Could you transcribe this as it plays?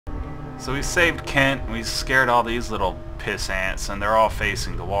So we saved Kent, we scared all these little piss ants, and they're all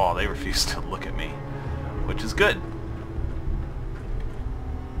facing the wall. They refuse to look at me, which is good.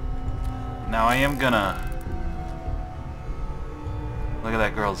 Now I am gonna look at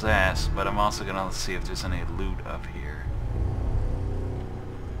that girl's ass, but I'm also gonna see if there's any loot up here.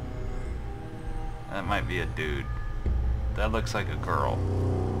 That might be a dude. That looks like a girl.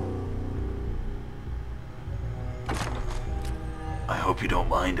 I hope you don't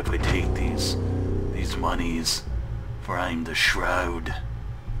mind if I take these monies, for I'm the Shroud.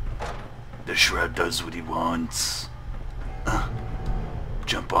 The Shroud does what he wants.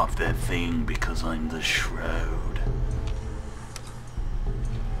 Jump off that thing because I'm the Shroud.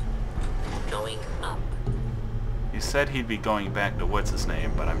 Going up. He said he'd be going back to what's his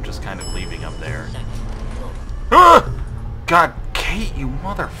name, but I'm just kind of leaving him there. God, Kate, you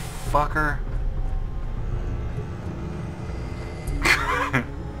motherfucker.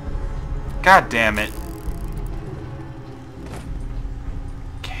 God damn it.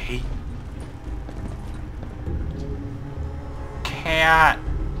 Kate. Cat.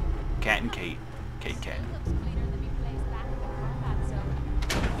 Cat and Kate. Kate Cat.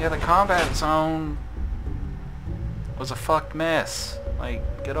 Yeah, the combat zone was a fucked mess. Like,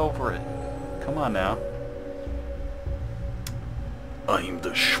 get over it. Come on now. I'm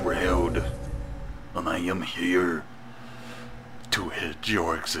the Shroud, and I am here to hit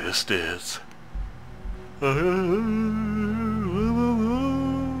your existence. I'm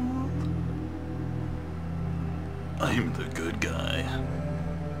the good guy.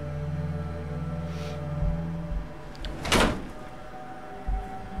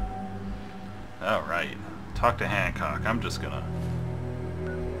 Alright, talk to Hancock. I'm just gonna...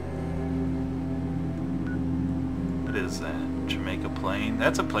 What is that? Jamaica Plain?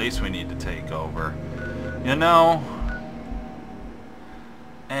 That's a place we need to take over. You know...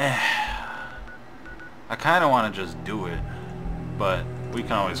 I kind of want to just do it, but we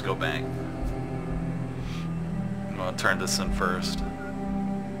can always go back. I'm going to turn this in first.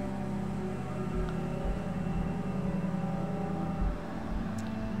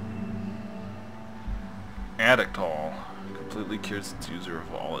 Addictol completely cures its user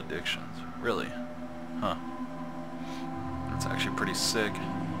of all addictions. Really? Huh. That's actually pretty sick.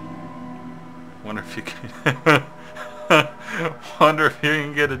 Wonder if you can... Wonder if you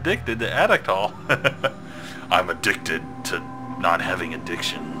can get addicted to Addictol. I'm addicted to not having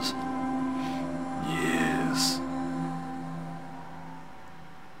addictions. Yes.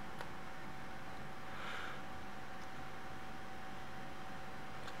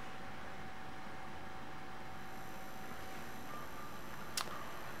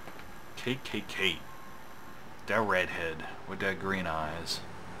 Kate. That redhead with that green eyes.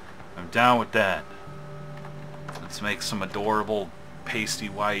 I'm down with that. Let's make some adorable pasty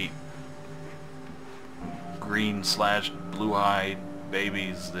white green / blue-eyed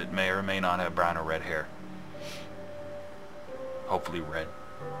babies that may or may not have brown or red hair. Hopefully red.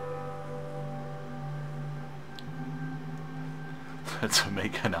 Let's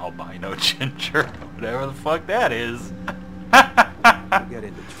make an albino ginger. Whatever the fuck that is. You'll get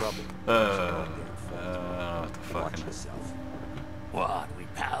into trouble. What the fuck? Watch yourself. What, we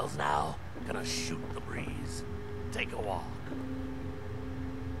pals now? Gonna shoot the breeze. Take a walk.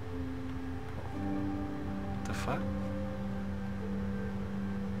 What the fuck?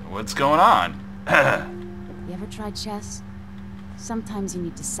 What's going on? You ever tried chess? Sometimes you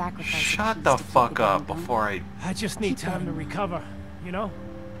need to sacrifice. Shut the fuck up before I... I just need time to recover, you know?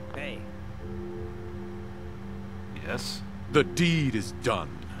 Hey. Yes? The deed is done.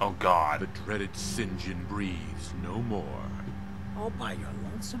 Oh god. The dreaded Sinjin breathes no more. All by your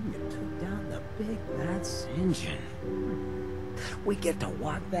lonesome, you took down the big bad Sinjin. We get to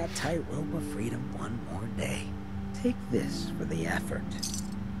walk that tightrope of freedom one more day. Take this for the effort.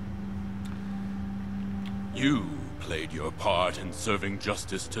 You played your part in serving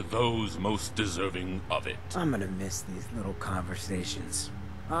justice to those most deserving of it. I'm gonna miss these little conversations.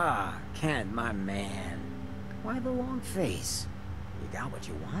 Ah, Ken, my man. Why the long face? You got what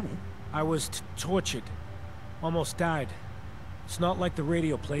you wanted. I was tortured. Almost died. It's not like the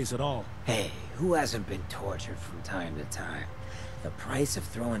radio plays at all. Hey, who hasn't been tortured from time to time? The price of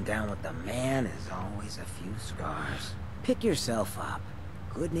throwing down with the man is always a few scars. Pick yourself up.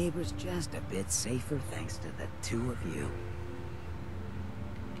 Good neighbor's just a bit safer thanks to the two of you.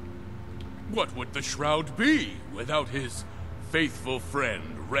 What would the Shroud be without his faithful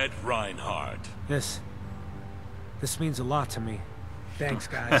friend, Red Reinhardt? This means a lot to me. Thanks,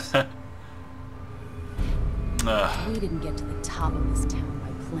 guys. We didn't get to the top of this town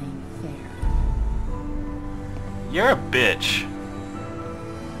by playing fair. You're a bitch.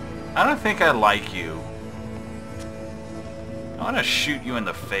 I don't think I like you. I want to shoot you in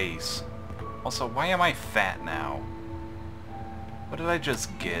the face. Also, why am I fat now? What did I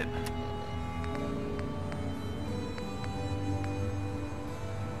just get?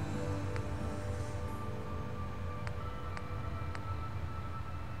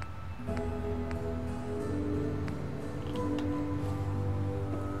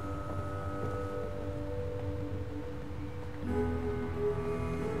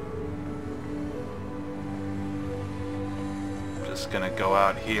 Just gonna go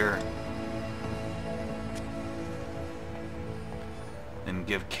out here and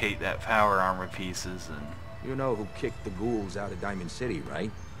give Kate that power armor pieces and... You know who kicked the ghouls out of Diamond City,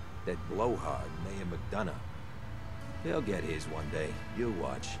 right? That blowhard, Mayor McDonough. He'll get his one day. You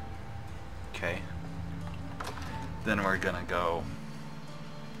watch. Okay. Then we're gonna go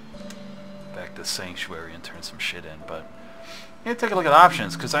back to Sanctuary and turn some shit in, but... I'm gonna take a look at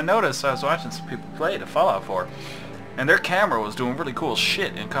options, because I noticed I was watching some people play the Fallout 4, and their camera was doing really cool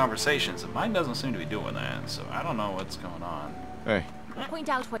shit in conversations, and mine doesn't seem to be doing that, so I don't know what's going on. Hey. Point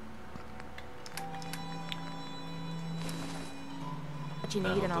out what you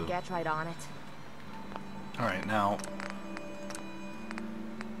need and I'll get right on it. Alright, now...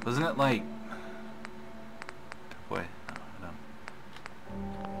 Wasn't it like... Boy, no.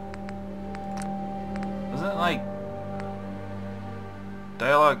 Wasn't it like...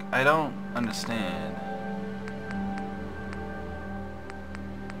 Dialogue? I don't understand.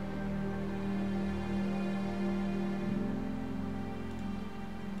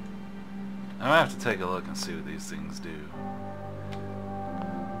 I'm gonna have to take a look and see what these things do.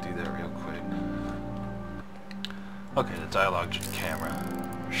 Do that real quick. Okay, the dialogue camera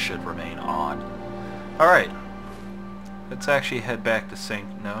should remain on. Alright. Let's actually head back to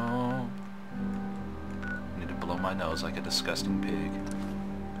St. No. I need to blow my nose like a disgusting pig.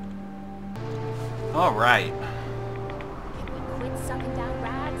 Alright. Can we quit sucking down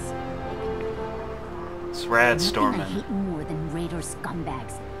rats? It's rad Nothing storming. I hate more than raider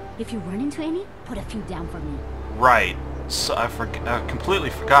scumbags. If you run into any, put a few down for me. Right. So I completely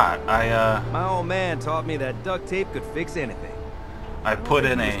forgot. My old man taught me that duct tape could fix anything. I put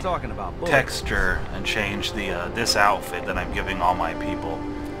in He's a talking about bullets. texture and changed the this outfit that I'm giving all my people.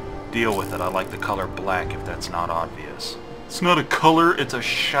 Deal with it. I like the color black if that's not obvious. It's not a color, it's a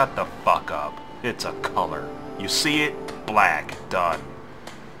shut the fuck up. It's a color. You see it? Black. Done.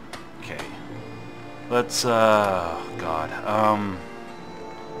 Okay. Let's God.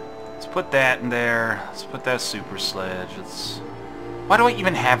 Let's put that in there. Let's put that super sledge. Why do I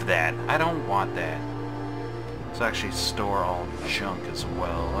even have that? I don't want that. Let's actually store all junk as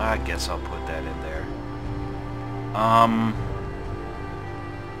well. I guess I'll put that in there.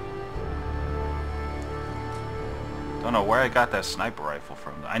 Don't know where I got that sniper rifle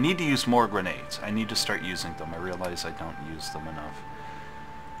from. I need to use more grenades. I need to start using them. I realize I don't use them enough.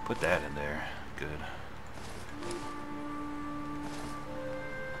 Put that in there. Good.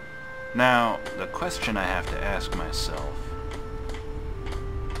 Now, the question I have to ask myself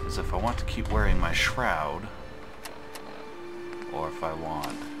is if I want to keep wearing my shroud, or if I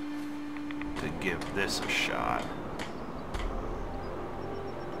want to give this a shot.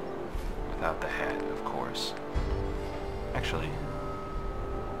 Without the hat, of course. Actually,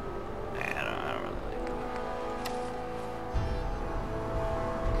 nah, I don't really like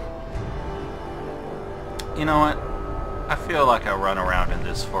it. You know what? I feel like I run around in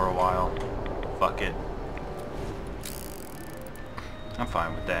this for a while. Fuck it. I'm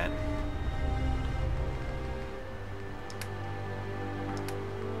fine with that.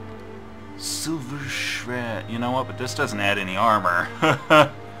 Silver shred. You know what? But this doesn't add any armor.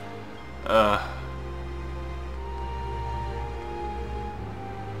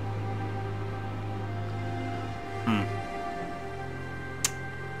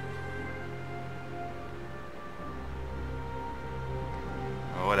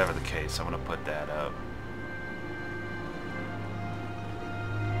 Well, whatever the case, I'm gonna put that up.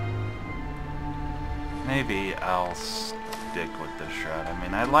 Maybe I'll stick with the shroud. I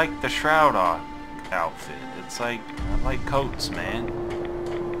mean, I like the shroud outfit. It's like, I like coats, man.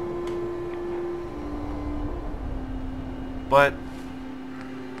 But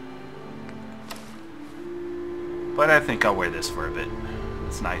I think I'll wear this for a bit.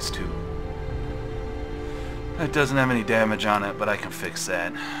 It's nice too. It doesn't have any damage on it, but I can fix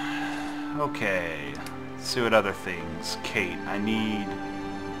that. Okay. Let's see what other things. Kate, I need...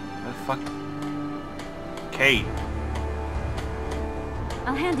 What the fuck? Kate.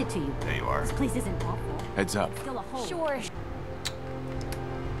 I'll hand it to you. There you are. This place isn't awful. Heads up. Still a hole. Sure.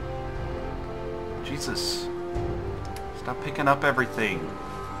 Jesus. Stop picking up everything.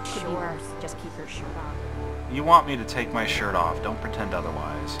 Could be Sure. worse. Just keep your shirt on. You want me to take my shirt off. Don't pretend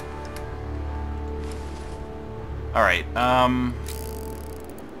otherwise. Alright,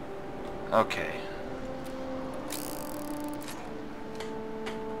 okay.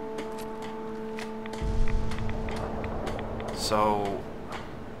 So,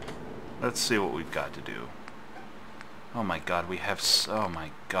 let's see what we've got to do. Oh my god, we have oh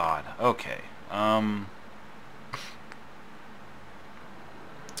my god. Okay,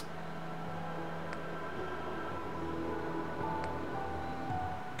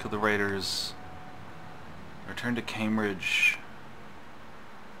 kill the raiders. Return to Cambridge.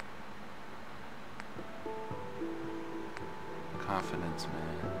 Confidence,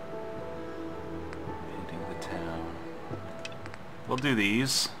 man. Painting the town. We'll do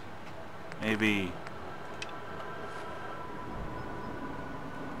these. Maybe.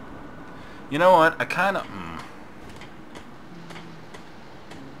 You know what? I kind of.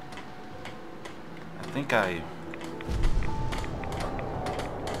 I think I.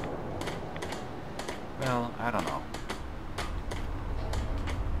 Well, I don't know.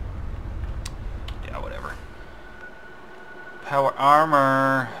 Yeah, whatever. Power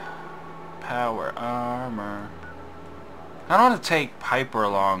armor. Power armor. I don't want to take Piper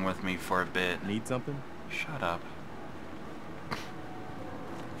along with me for a bit. Need something? Shut up.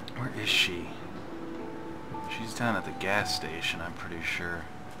 Where is she? She's down at the gas station, I'm pretty sure.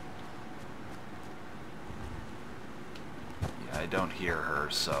 Yeah, I don't hear her,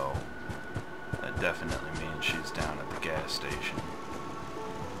 so that definitely means she's down at the gas station.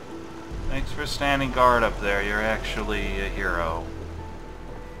 Thanks for standing guard up there. You're actually a hero.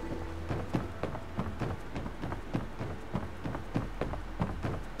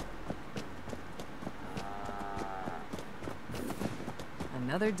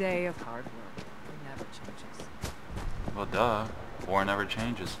 Another day of hard work. It never changes. Well, duh. War never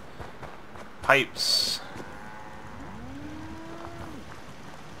changes. Pipes.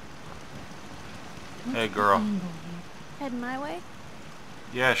 Hey, girl. Heading my way?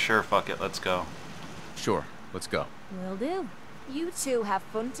 Yeah, sure, fuck it. Let's go. Sure, let's go. Will do. You two have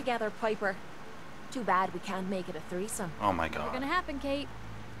fun together, Piper. Too bad we can't make it a threesome. Oh my Never god. gonna happen, Kate.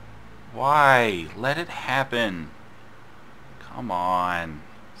 Why? Let it happen. Come on.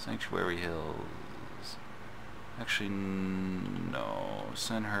 Sanctuary Hills. Actually, no.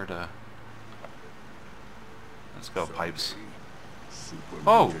 Send her to... Let's go, Pipes.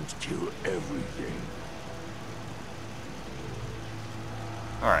 Oh! Kill everything.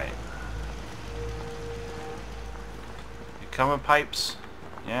 Alright. You coming, Pipes?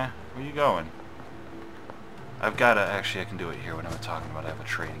 Yeah? Where you going? I've got to... Actually, I can do it here when I'm talking about I have a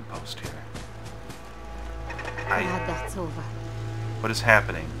trading post here. Glad that's over. What is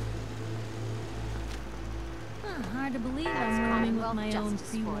happening? Hard to believe That's I'm roaming with Commonwealth my own justice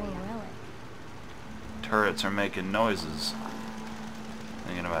pre-war for ya. relic. Turrets are making noises.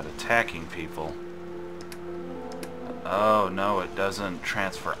 Thinking about attacking people. Oh no, it doesn't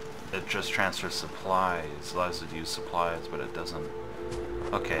transfer. It just transfers supplies. Allows you to use supplies, but it doesn't.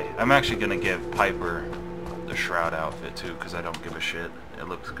 Okay, I'm actually gonna give Piper the shroud outfit too, because I don't give a shit. It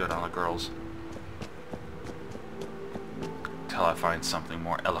looks good on the girls. Till I find something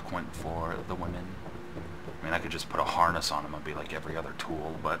more eloquent for the women. I mean, I could just put a harness on them and be like every other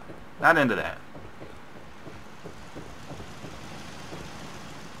tool, but not into that.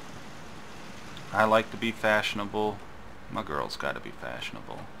 I like to be fashionable. My girl's got to be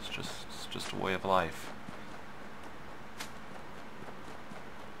fashionable. It's just a way of life.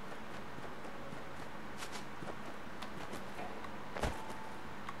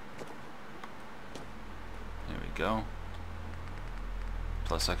 There we go.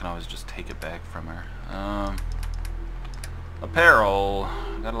 Plus, I can always just take it back from her. Apparel.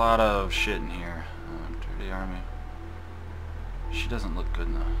 Got a lot of shit in here. Dirty army. She doesn't look good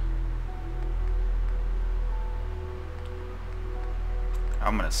enough.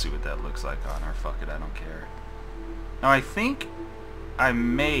 I'm gonna see what that looks like on her. Fuck it, I don't care. Now, I think I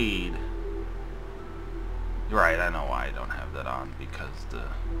made... Right, I know why I don't have that on. Because the...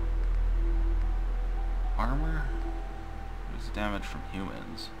 Armor? It's damage from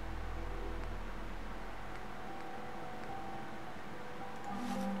humans.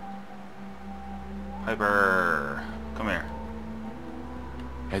 Piper, come here.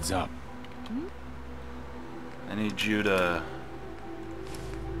 Heads up. I need you to...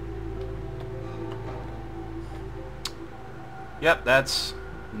 Yep, that's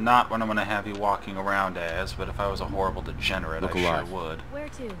not what I'm going to have you walking around as, but if I was a horrible degenerate, Look I alive. sure would. Where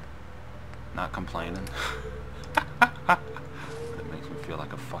to? Not complaining. That makes me feel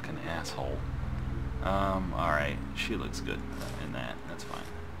like a fucking asshole. Alright. She looks good in that. That's fine.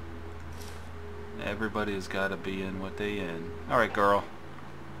 Everybody's got to be in what they in. Alright, girl.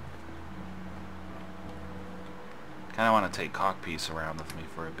 Kind of want to take Cockpiece around with me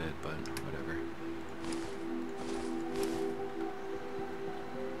for a bit, but whatever.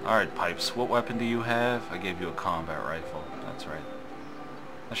 Alright, Pipes. What weapon do you have? I gave you a combat rifle. That's right.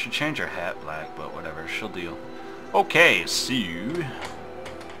 I should change her hat black, but whatever. She'll deal. Okay, so...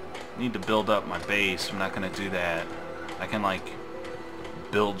 need to build up my base. I'm not going to do that. I can, like,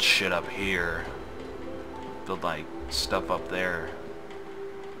 build shit up here. Build, like, stuff up there.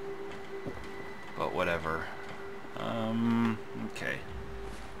 But whatever. Okay.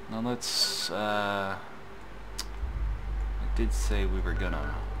 Now let's, I did say we were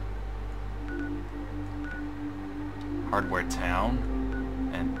gonna... Hardware Town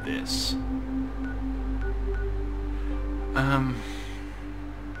and this.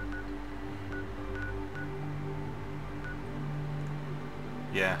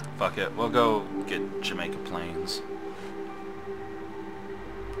 Yeah, fuck it. We'll go get Jamaica Plains.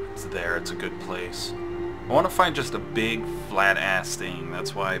 It's there, it's a good place. I want to find just a big, flat-ass thing.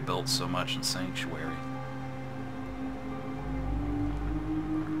 That's why I built so much in Sanctuary.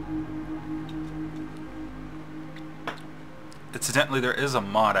 Incidentally, there is a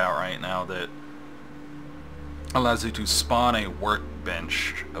mod out right now that allows you to spawn a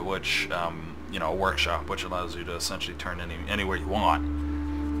workbench, which, you know, a workshop, which allows you to essentially turn anywhere you want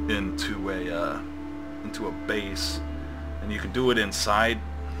into a base, and you can do it inside.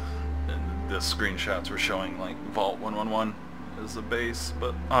 And the screenshots were showing like Vault 111 as a base,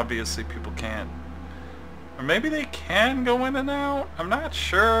 but obviously people can't. Or maybe they can go in and out. I'm not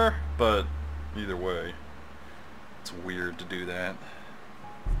sure, but either way, it's weird to do that.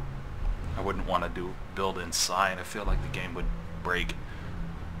 I wouldn't want to build inside. I feel like the game would break.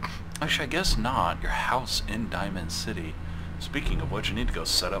 Actually, I guess not. Your house in Diamond City. Speaking of which, I need to go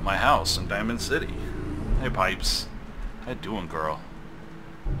set up my house in Diamond City. Hey, Pipes. How you doing, girl?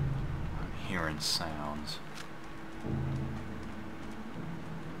 I'm hearing sounds.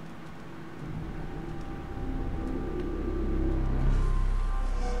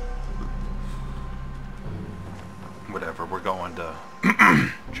 Whatever, we're going to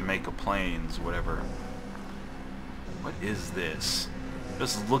Jamaica Plains, whatever. What is this?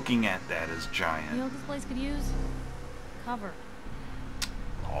 Just looking at that is giant. You know what this place could use? Cover.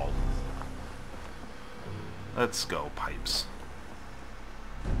 Oh. Let's go, Pipes.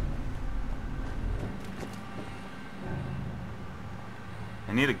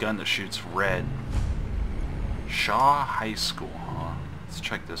 I need a gun that shoots red. Shaw High School, huh? Let's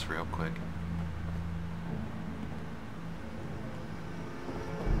check this real quick.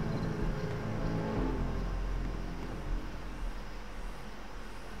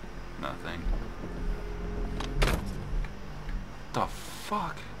 Nothing. The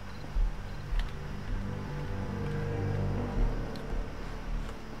fuck?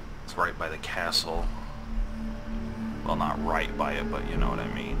 It's right by the castle. Well, not right by it, but you know what I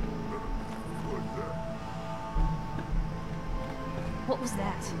mean. What was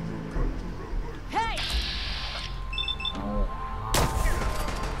that? Hey!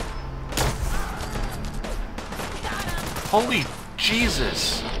 Holy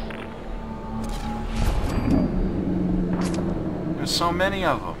Jesus! There's so many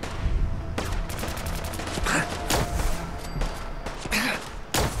of them.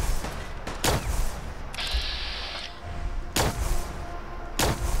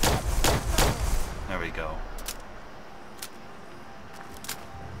 There we go.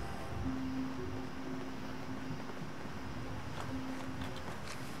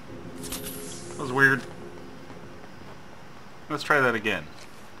 That was weird. Let's try that again.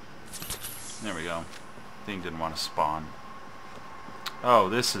 There we go. Thing didn't want to spawn. Oh,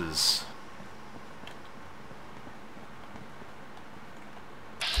 this is...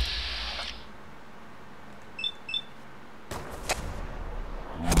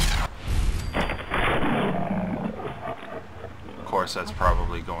 Of course, that's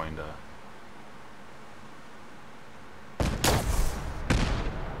probably going to...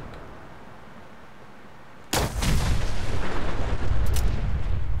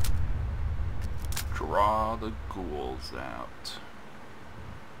 draw the ghouls out.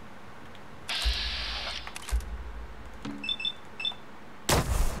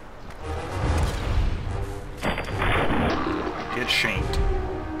 Get shanked.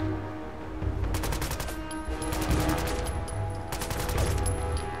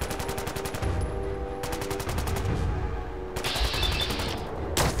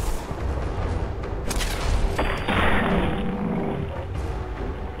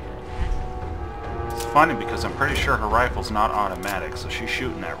 It's funny because I'm pretty sure her rifle's not automatic, so she's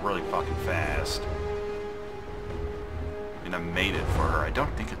shooting that really fucking fast. even have made it for her. I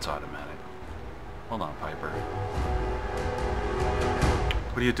don't think it's automatic. Hold on, Piper.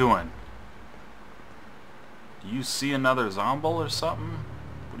 What are you doing? Do you see another zomble or something?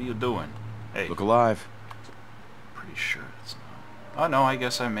 What are you doing? Hey. Look alive. Pretty sure it's not. Oh no, I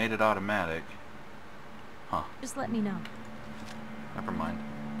guess I made it automatic. Huh. Just let me know. Never mind.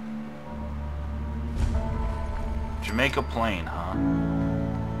 Jamaica Plain, huh?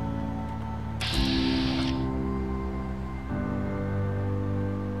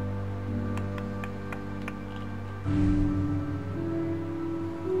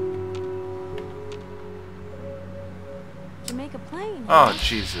 Jamaica Plain. Oh,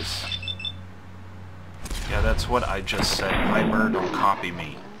 Jesus. Yeah, that's what I just said. Piper, don't copy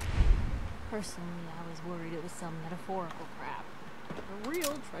me. Personally, I was worried it was some metaphorical crap. The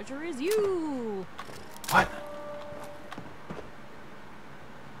real treasure is you! What?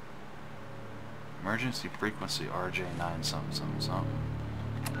 Emergency frequency RJ9 something something something.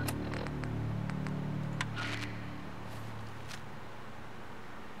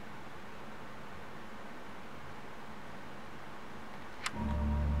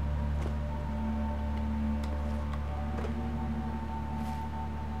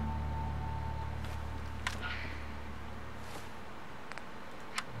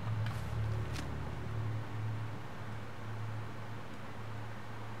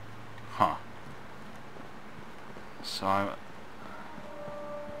 Huh. So I'm...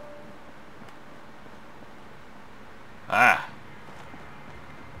 Ah!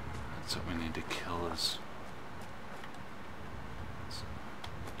 That's what we need to kill is...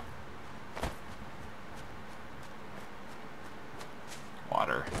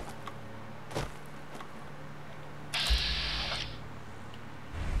 water.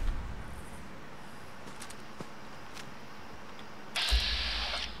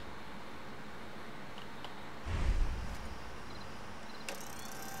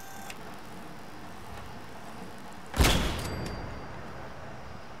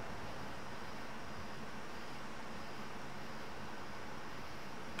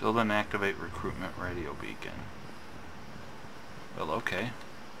 Build and activate recruitment radio beacon. Well, okay.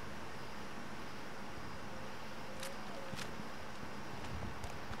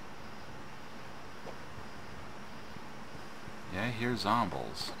 Yeah, I hear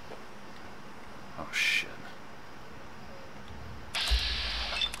zombies. Oh shit.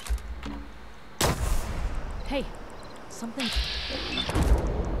 Hey, something...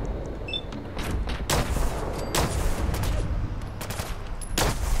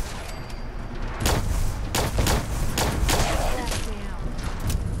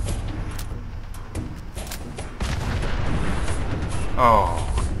 Oh,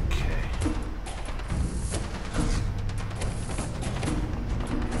 okay.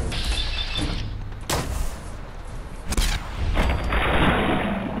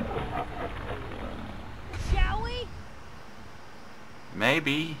 Shall we?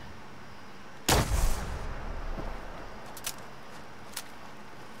 Maybe.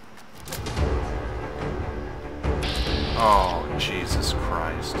 Oh, Jesus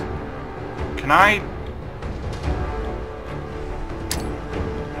Christ. Can I...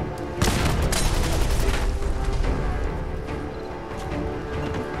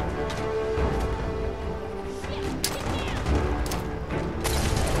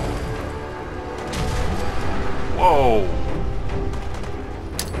 Whoa!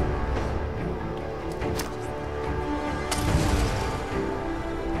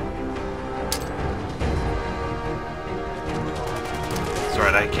 That's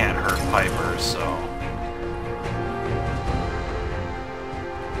right, I can't hurt Piper, so...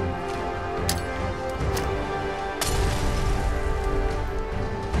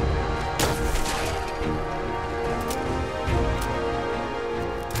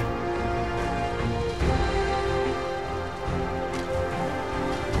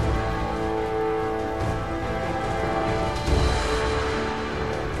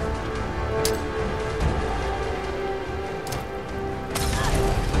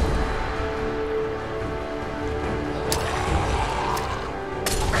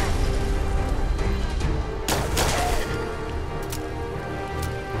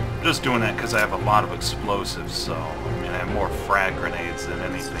 Just doing that because I have a lot of explosives, so I mean I have more frag grenades than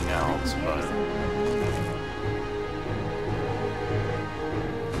anything else, but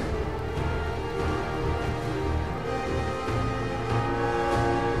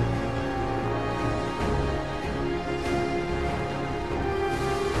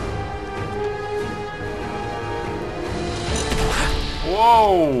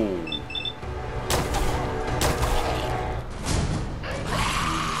whoa!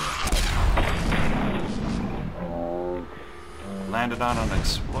 landed on an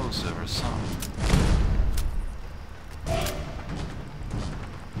explosive or something.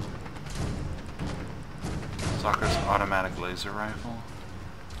 Stalker's automatic laser rifle.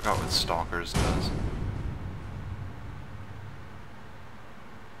 I forgot what Stalker's does.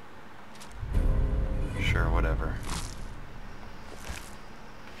 Sure, whatever.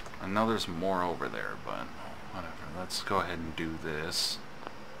 I know there's more over there, but whatever. Let's go ahead and do this.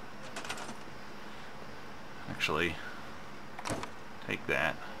 Actually, take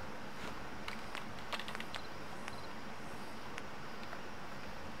that.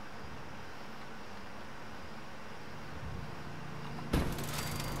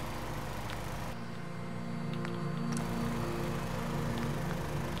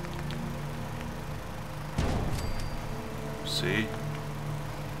 See?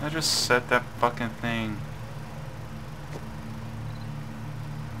 I just set that fucking thing.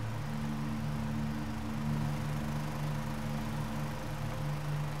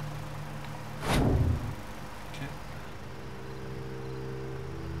 Okay.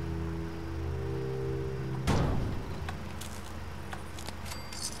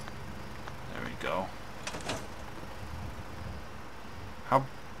 There we go. How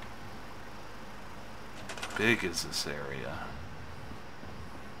big is this area?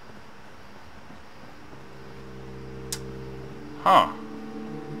 Huh.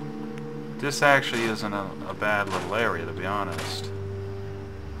 This actually isn't a bad little area, to be honest.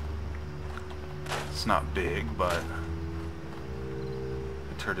 It's not big, but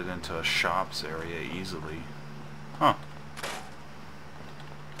I turned it into a shops area easily. Huh.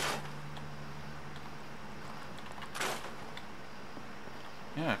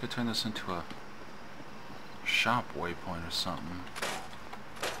 Yeah, I could turn this into a shop waypoint or something.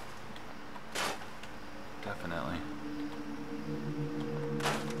 Definitely.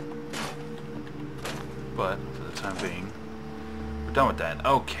 But for the time being, we're done with that.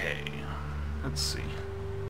 Okay. Let's see.